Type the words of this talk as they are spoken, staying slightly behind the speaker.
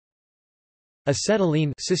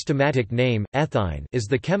Acetylene, systematic name, ethyne, is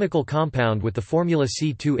the chemical compound with the formula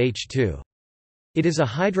C2H2. It is a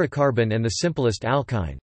hydrocarbon and the simplest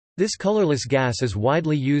alkyne. This colorless gas is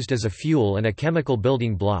widely used as a fuel and a chemical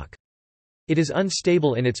building block. It is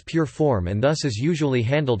unstable in its pure form and thus is usually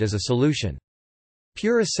handled as a solution.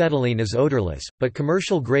 Pure acetylene is odorless, but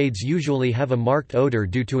commercial grades usually have a marked odor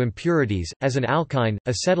due to impurities. As an alkyne,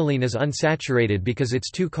 acetylene is unsaturated because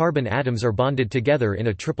its two carbon atoms are bonded together in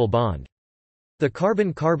a triple bond. The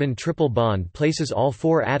carbon-carbon triple bond places all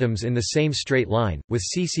four atoms in the same straight line, with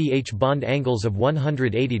CCH bond angles of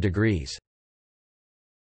 180 degrees.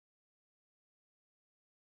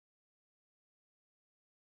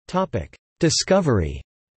 Discovery.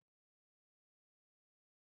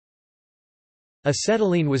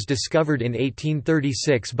 Acetylene was discovered in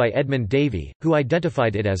 1836 by Edmond Davy, who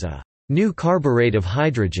identified it as a new carburet of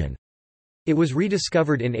hydrogen. It was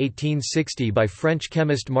rediscovered in 1860 by French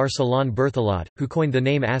chemist Marcellin Berthelot, who coined the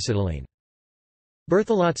name acetylene.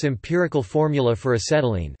 Berthelot's empirical formula for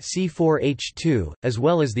acetylene C4H2, as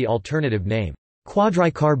well as the alternative name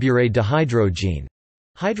quadricarburet dihydrogene,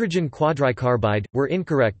 hydrogen quadricarbide, were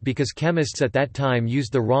incorrect because chemists at that time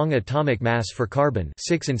used the wrong atomic mass for carbon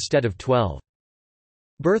 6 instead of 12.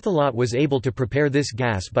 Berthelot was able to prepare this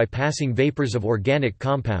gas by passing vapors of organic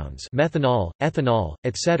compounds methanol, ethanol,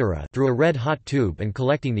 etc. through a red-hot tube and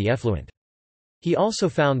collecting the effluent. He also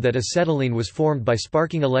found that acetylene was formed by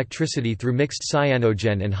sparking electricity through mixed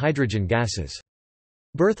cyanogen and hydrogen gases.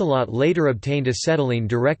 Berthelot later obtained acetylene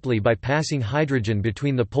directly by passing hydrogen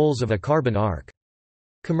between the poles of a carbon arc.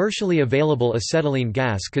 Commercially available acetylene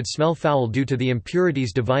gas could smell foul due to the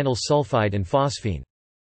impurities divinyl sulfide and phosphine.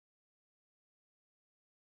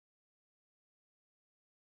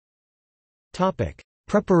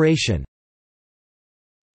 Preparation.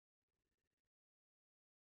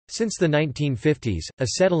 Since the 1950s,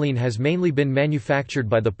 acetylene has mainly been manufactured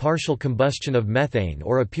by the partial combustion of methane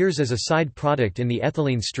or appears as a side product in the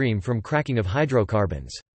ethylene stream from cracking of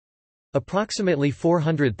hydrocarbons. Approximately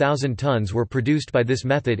 400,000 tons were produced by this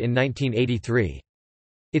method in 1983.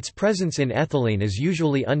 Its presence in ethylene is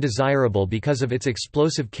usually undesirable because of its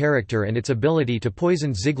explosive character and its ability to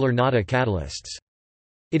poison Ziegler-Natta catalysts.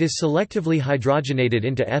 It is selectively hydrogenated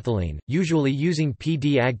into ethylene, usually using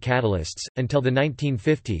PDAG catalysts, until the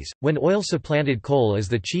 1950s, when oil supplanted coal as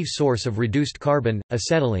the chief source of reduced carbon.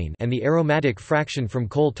 Acetylene and the aromatic fraction from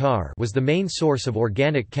coal tar was the main source of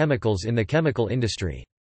organic chemicals in the chemical industry.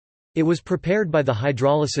 It was prepared by the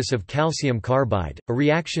hydrolysis of calcium carbide, a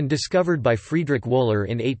reaction discovered by Friedrich Wöhler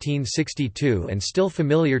in 1862 and still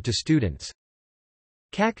familiar to students.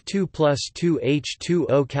 CaC2 plus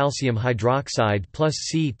 2H2O calcium hydroxide plus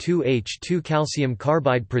C2H2 calcium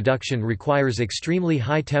carbide production requires extremely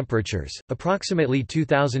high temperatures, approximately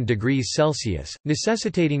 2000 degrees Celsius,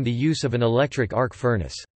 necessitating the use of an electric arc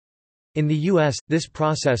furnace. In the U.S., this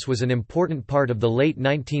process was an important part of the late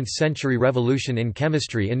 19th-century revolution in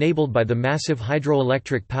chemistry enabled by the massive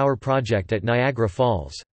hydroelectric power project at Niagara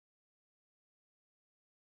Falls.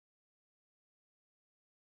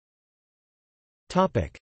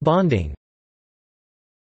 Bonding.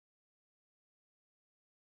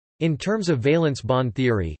 In terms of valence bond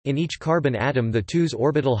theory, in each carbon atom the 2s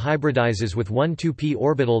orbital hybridizes with one 2p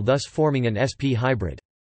orbital, thus forming an sp hybrid.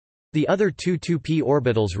 The other two 2p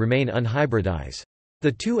orbitals remain unhybridized.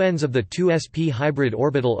 The two ends of the 2sp hybrid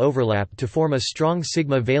orbital overlap to form a strong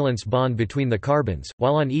sigma valence bond between the carbons,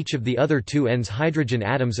 while on each of the other two ends hydrogen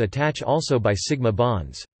atoms attach also by sigma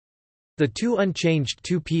bonds. The two unchanged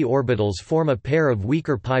 2p orbitals form a pair of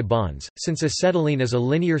weaker pi bonds. Since acetylene is a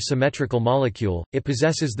linear symmetrical molecule, it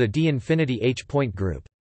possesses the d-infinity H-point group.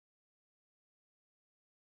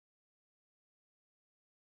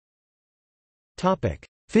 Topic: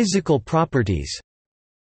 Physical properties.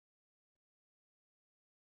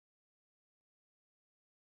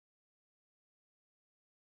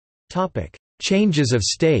 Topic: Changes of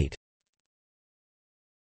state.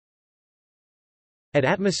 At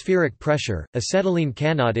atmospheric pressure, acetylene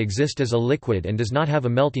cannot exist as a liquid and does not have a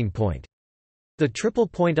melting point. The triple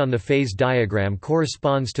point on the phase diagram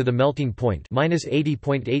corresponds to the melting point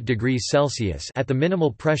 -80.8 degrees Celsius at the minimal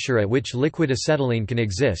pressure at which liquid acetylene can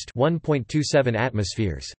exist, 1.27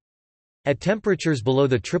 atmospheres. At temperatures below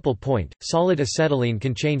the triple point, solid acetylene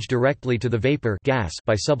can change directly to the vapor gas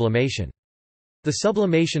by sublimation. The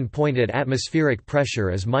sublimation point at atmospheric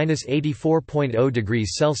pressure is -84.0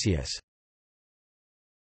 degrees Celsius.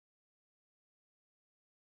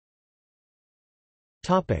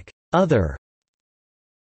 Other.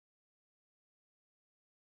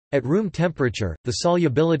 At room temperature, the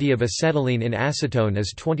solubility of acetylene in acetone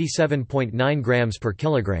is 27.9 grams per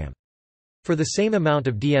kilogram. For the same amount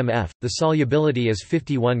of DMF, the solubility is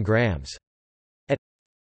 51 grams. At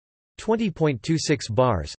 20.26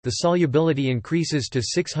 bars, the solubility increases to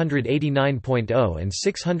 689.0 and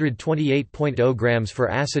 628.0 grams for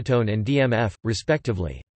acetone and DMF,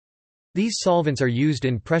 respectively. These solvents are used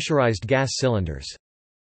in pressurized gas cylinders.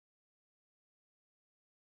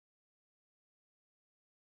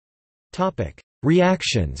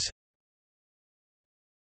 Reactions.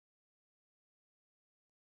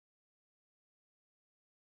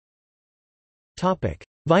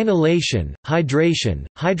 Vinylation, hydration,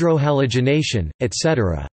 hydrohalogenation,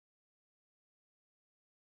 etc.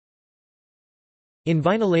 In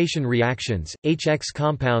vinylation reactions, HX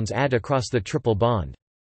compounds add across the triple bond.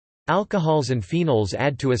 Alcohols and phenols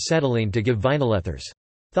add to acetylene to give vinylethers.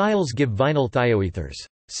 Thiols give vinyl thioethers.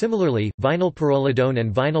 Similarly, vinylpyrrolidone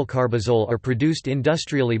and vinylcarbazole are produced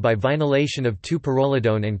industrially by vinylation of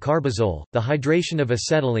 2-pyrrolidone and carbazole. The hydration of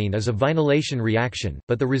acetylene is a vinylation reaction,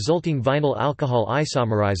 but the resulting vinyl alcohol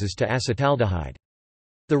isomerizes to acetaldehyde.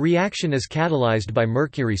 The reaction is catalyzed by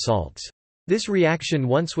mercury salts. This reaction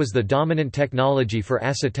once was the dominant technology for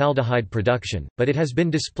acetaldehyde production, but it has been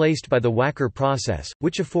displaced by the Wacker process,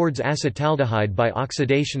 which affords acetaldehyde by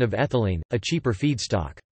oxidation of ethylene, a cheaper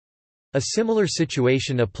feedstock. A similar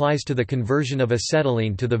situation applies to the conversion of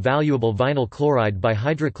acetylene to the valuable vinyl chloride by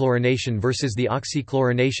hydrochlorination versus the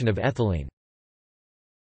oxychlorination of ethylene.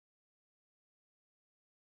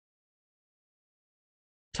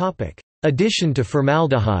 Addition to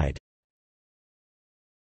formaldehyde.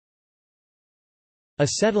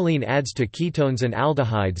 Acetylene adds to ketones and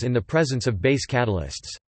aldehydes in the presence of base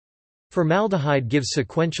catalysts. Formaldehyde gives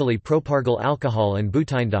sequentially propargyl alcohol and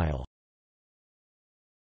butyndiols.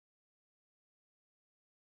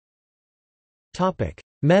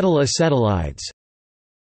 Metal acetylides.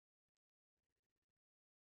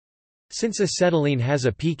 Since acetylene has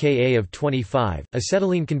a pKa of 25,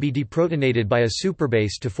 acetylene can be deprotonated by a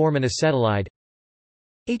superbase to form an acetylide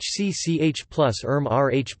HCCH plus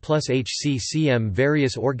RH plus HCCM.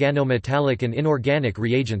 Various organometallic and inorganic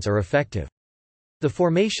reagents are effective. The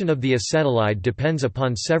formation of the acetylide depends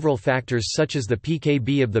upon several factors such as the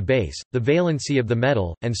pKb of the base, the valency of the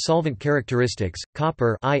metal, and solvent characteristics.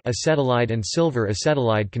 Copper I acetylide and silver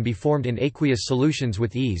acetylide can be formed in aqueous solutions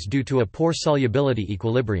with ease due to a poor solubility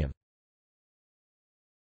equilibrium.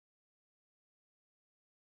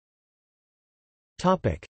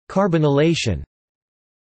 Carbonylation.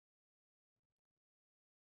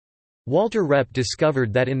 Walter Repp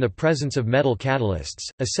discovered that in the presence of metal catalysts,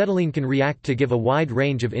 acetylene can react to give a wide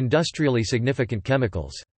range of industrially significant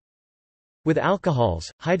chemicals. With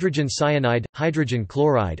alcohols, hydrogen cyanide, hydrogen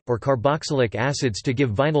chloride, or carboxylic acids to give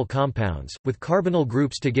vinyl compounds, with carbonyl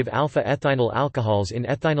groups to give alpha-ethynyl alcohols in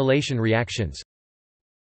ethynylation reactions.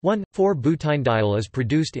 1,4-butynediol is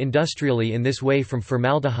produced industrially in this way from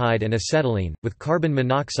formaldehyde and acetylene, with carbon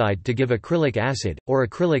monoxide to give acrylic acid, or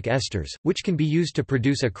acrylic esters, which can be used to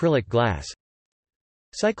produce acrylic glass.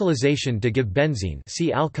 Cyclization to give benzene,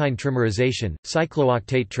 see alkyne trimerization,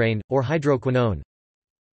 cyclooctate train, or hydroquinone.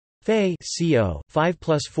 Fe CO 5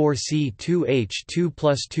 plus 4 C2H2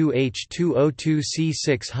 plus 2H2O2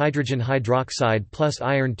 C6 hydrogen hydroxide plus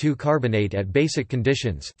iron 2 carbonate at basic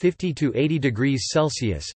conditions 50 to 80 degrees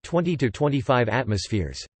Celsius, 20 to 25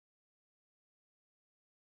 atmospheres.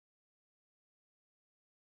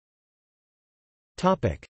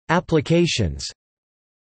 Topic: Applications.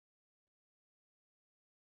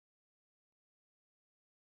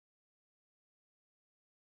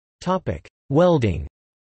 Topic: Welding.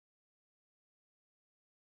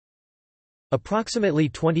 Approximately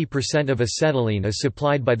 20% of acetylene is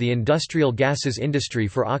supplied by the industrial gases industry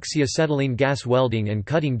for oxyacetylene gas welding and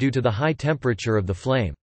cutting due to the high temperature of the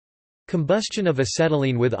flame. Combustion of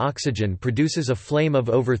acetylene with oxygen produces a flame of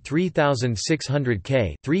over 3,600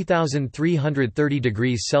 K, 3,330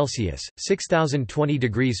 degrees Celsius, 6,020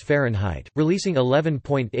 degrees Fahrenheit, releasing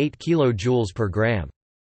 11.8 kJ per gram.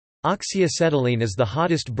 Oxyacetylene is the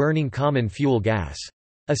hottest burning common fuel gas.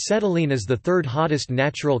 Acetylene is the third hottest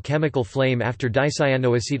natural chemical flame after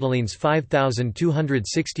dicyanoacetylene's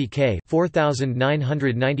 5,260 K,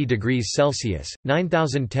 4,990 degrees Celsius,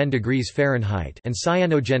 9,010 degrees Fahrenheit, and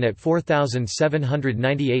cyanogen at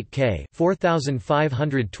 4,798 K,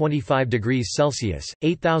 4,525 degrees Celsius,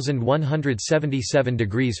 8,177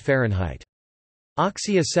 degrees Fahrenheit.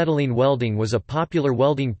 Oxyacetylene welding was a popular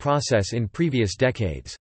welding process in previous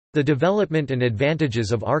decades. The development and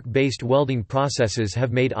advantages of arc-based welding processes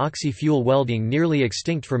have made oxy-fuel welding nearly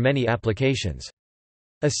extinct for many applications.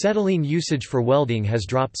 Acetylene usage for welding has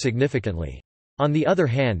dropped significantly. On the other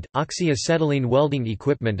hand, oxyacetylene welding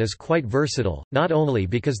equipment is quite versatile, not only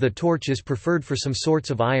because the torch is preferred for some sorts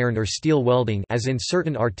of iron or steel welding as in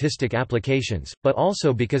certain artistic applications, but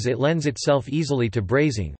also because it lends itself easily to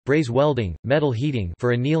brazing, braze welding, metal heating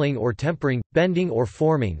for annealing or tempering, bending or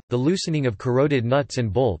forming, the loosening of corroded nuts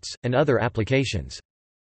and bolts, and other applications.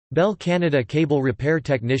 Bell Canada cable repair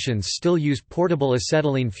technicians still use portable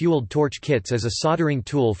acetylene-fueled torch kits as a soldering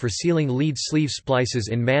tool for sealing lead sleeve splices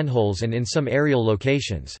in manholes and in some aerial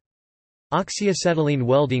locations. Oxyacetylene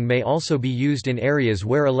welding may also be used in areas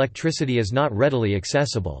where electricity is not readily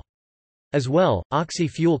accessible. As well,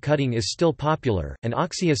 oxy-fuel cutting is still popular, and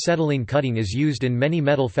oxyacetylene cutting is used in many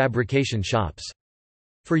metal fabrication shops.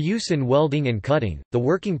 For use in welding and cutting, the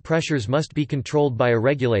working pressures must be controlled by a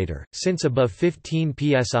regulator, since above 15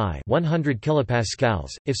 psi 100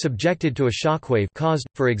 kilopascals, if subjected to a shockwave caused,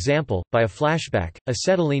 for example, by a flashback,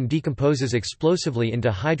 acetylene decomposes explosively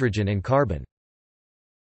into hydrogen and carbon.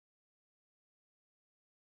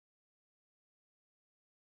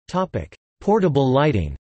 Portable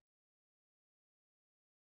lighting.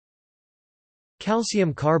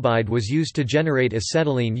 Calcium carbide was used to generate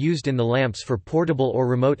acetylene used in the lamps for portable or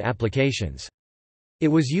remote applications. It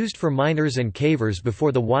was used for miners and cavers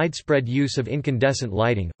before the widespread use of incandescent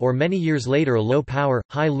lighting, or many years later low-power,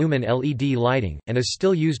 high-lumen LED lighting, and is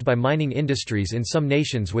still used by mining industries in some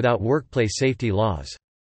nations without workplace safety laws.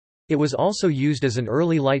 It was also used as an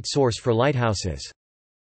early light source for lighthouses.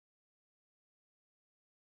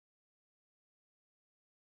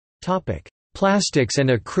 Plastics and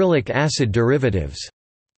acrylic acid derivatives.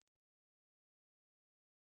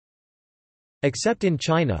 Except in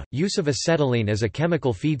China, use of acetylene as a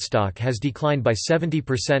chemical feedstock has declined by 70%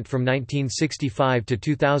 from 1965 to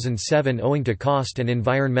 2007 owing to cost and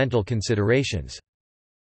environmental considerations.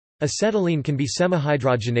 Acetylene can be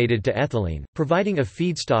semihydrogenated to ethylene, providing a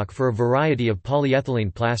feedstock for a variety of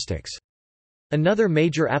polyethylene plastics. Another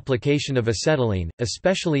major application of acetylene,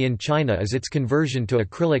 especially in China, is its conversion to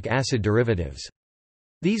acrylic acid derivatives.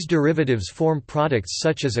 These derivatives form products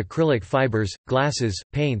such as acrylic fibers, glasses,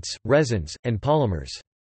 paints, resins, and polymers.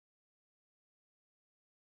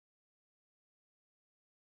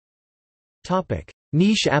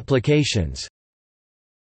 Niche applications.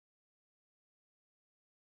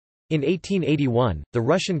 In 1881, the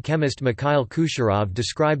Russian chemist Mikhail Kucherov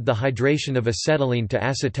described the hydration of acetylene to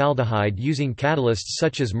acetaldehyde using catalysts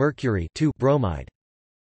such as mercury bromide.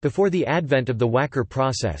 Before the advent of the Wacker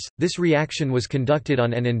process, this reaction was conducted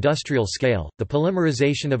on an industrial scale. The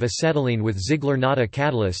polymerization of acetylene with Ziegler-Natta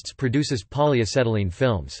catalysts produces polyacetylene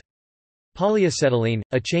films. Polyacetylene,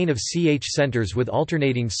 a chain of CH centers with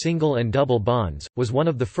alternating single and double bonds, was one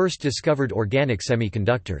of the first discovered organic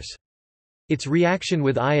semiconductors. Its reaction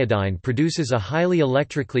with iodine produces a highly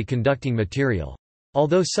electrically conducting material.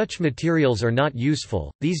 Although such materials are not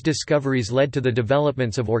useful, these discoveries led to the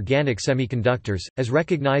developments of organic semiconductors, as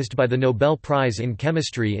recognized by the Nobel Prize in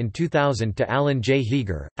Chemistry in 2000 to Alan J.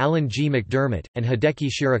 Heeger, Alan G. McDermott, and Hideki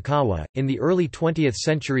Shirakawa. In the early 20th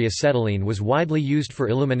century, acetylene was widely used for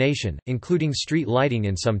illumination, including street lighting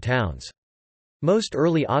in some towns. Most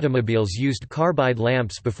early automobiles used carbide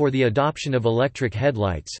lamps before the adoption of electric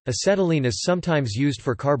headlights. Acetylene is sometimes used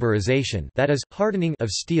for carburization, that is, hardening of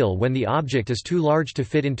steel when the object is too large to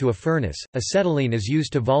fit into a furnace. Acetylene is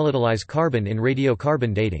used to volatilize carbon in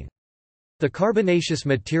radiocarbon dating. The carbonaceous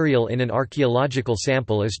material in an archaeological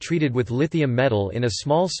sample is treated with lithium metal in a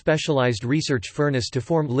small specialized research furnace to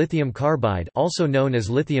form lithium carbide, also known as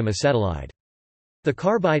lithium acetylide. The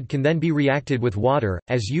carbide can then be reacted with water,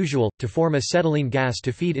 as usual, to form acetylene gas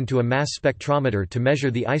to feed into a mass spectrometer to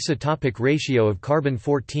measure the isotopic ratio of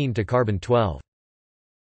carbon-14 to carbon-12.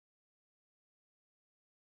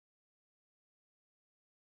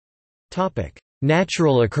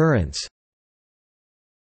 Natural occurrence.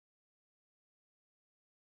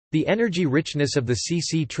 The energy richness of the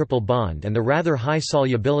CC triple bond and the rather high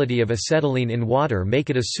solubility of acetylene in water make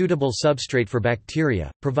it a suitable substrate for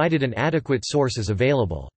bacteria, provided an adequate source is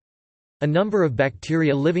available. A number of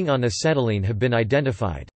bacteria living on acetylene have been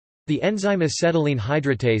identified. The enzyme acetylene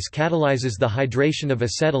hydratase catalyzes the hydration of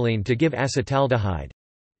acetylene to give acetaldehyde.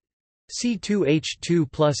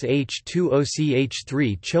 C2H2 plus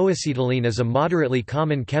H2OCH3 choacetylene is a moderately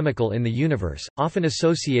common chemical in the universe, often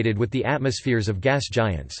associated with the atmospheres of gas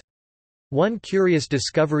giants. One curious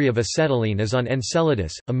discovery of acetylene is on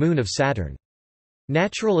Enceladus, a moon of Saturn.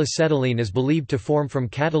 Natural acetylene is believed to form from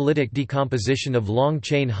catalytic decomposition of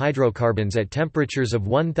long-chain hydrocarbons at temperatures of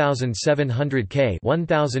 1700 K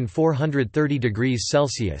 (1430 degrees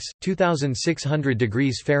Celsius, 2600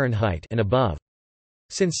 degrees Fahrenheit) and above.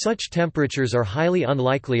 Since such temperatures are highly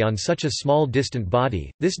unlikely on such a small distant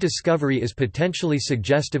body, this discovery is potentially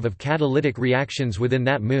suggestive of catalytic reactions within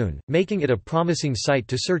that moon, making it a promising site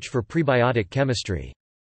to search for prebiotic chemistry.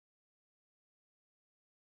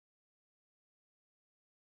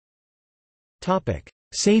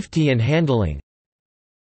 Safety and handling.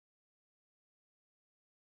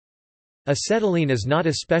 Acetylene is not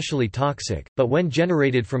especially toxic, but when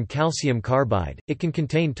generated from calcium carbide, it can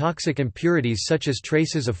contain toxic impurities such as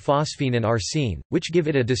traces of phosphine and arsine, which give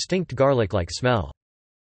it a distinct garlic-like smell.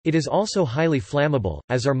 It is also highly flammable,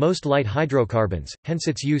 as are most light hydrocarbons, hence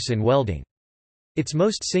its use in welding. Its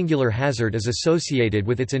most singular hazard is associated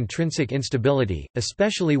with its intrinsic instability,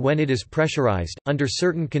 especially when it is pressurized. Under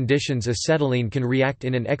certain conditions, acetylene can react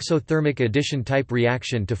in an exothermic addition type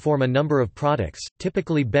reaction to form a number of products,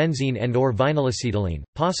 typically benzene and/or vinylacetylene,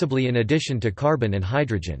 possibly in addition to carbon and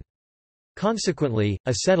hydrogen. Consequently,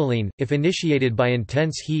 acetylene, if initiated by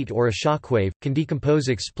intense heat or a shockwave, can decompose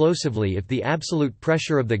explosively if the absolute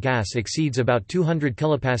pressure of the gas exceeds about 200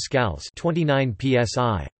 kPa (29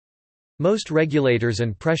 psi). Most regulators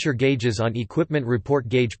and pressure gauges on equipment report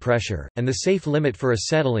gauge pressure, and the safe limit for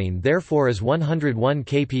acetylene therefore is 101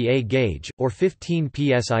 kPa gauge, or 15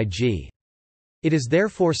 psig. It is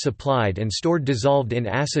therefore supplied and stored dissolved in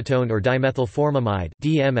acetone or dimethylformamide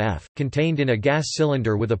 (DMF), contained in a gas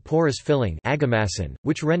cylinder with a porous filling agamacin,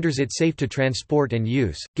 which renders it safe to transport and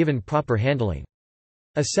use, given proper handling.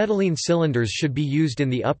 Acetylene cylinders should be used in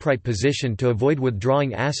the upright position to avoid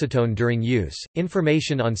withdrawing acetone during use.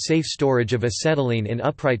 Information on safe storage of acetylene in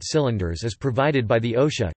upright cylinders is provided by the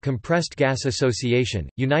OSHA, Compressed Gas Association,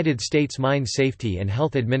 United States Mine Safety and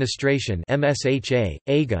Health Administration (MSHA),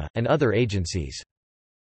 AGA, and other agencies.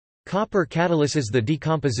 Copper catalyses the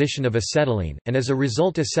decomposition of acetylene, and as a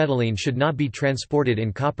result acetylene should not be transported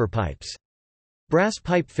in copper pipes. Brass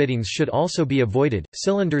pipe fittings should also be avoided.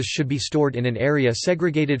 Cylinders should be stored in an area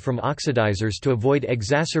segregated from oxidizers to avoid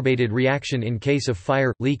exacerbated reaction in case of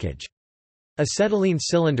fire, leakage. Acetylene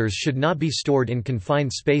cylinders should not be stored in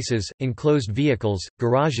confined spaces, enclosed vehicles,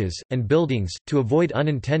 garages, and buildings, to avoid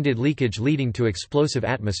unintended leakage leading to explosive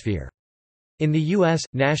atmosphere. In the U.S.,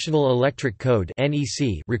 National Electric Code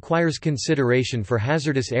 (NEC) requires consideration for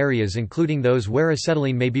hazardous areas including those where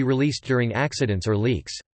acetylene may be released during accidents or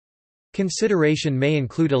leaks. Consideration may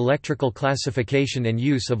include electrical classification and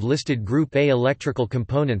use of listed Group A electrical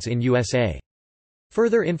components in USA.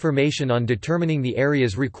 Further information on determining the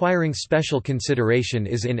areas requiring special consideration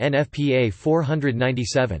is in NFPA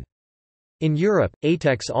 497. In Europe,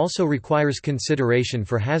 ATEX also requires consideration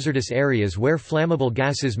for hazardous areas where flammable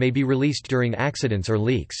gases may be released during accidents or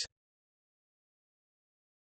leaks.